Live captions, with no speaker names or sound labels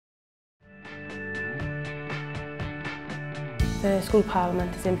The school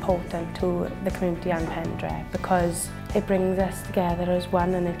parliament is important to the community and Pendre because it brings us together as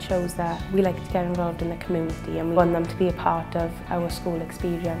one, and it shows that we like to get involved in the community and we want them to be a part of our school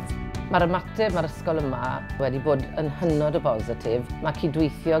experience. Mae'r ymateb mae'r ysgol yma wedi bod yn hynod o bositif. Mae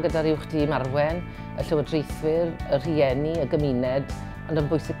cydweithio gyda'r uwch dîm arwen, y Llywodraethwyr, y Rhieni, y Gymuned, ond yn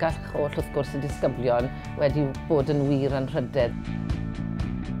bwysicach holl wrth gwrs y disgyblion wedi bod yn wir anrhydedd.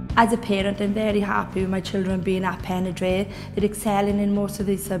 As a parent, I'm very happy with my children being at Pendre. They're excelling in most of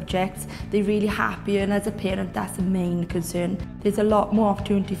these subjects. They're really happy, and as a parent, that's the main concern. There's a lot more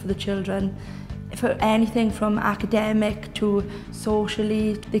opportunity for the children. For anything from academic to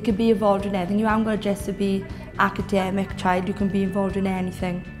socially, they can be involved in anything. You haven't got just to be academic child, you can be involved in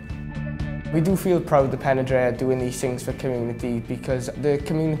anything. We do feel proud that Pendre are doing these things for community because the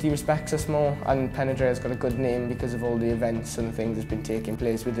community respects us more, and Pendre has got a good name because of all the events and the things that's been taking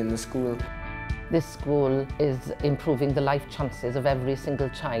place within the school. This school is improving the life chances of every single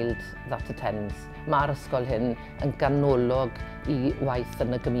child that attends. Mae'r ysgol hyn yn ganolog I waith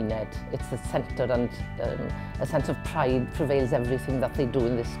yn y gymuned. It's the centre, and a sense of pride prevails everything that they do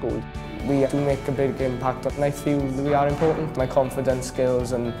in this school. We do make a big impact, and I feel that we are important. My confidence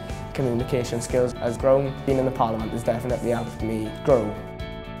skills and communication skills has grown. Being in the Parliament has definitely helped me grow.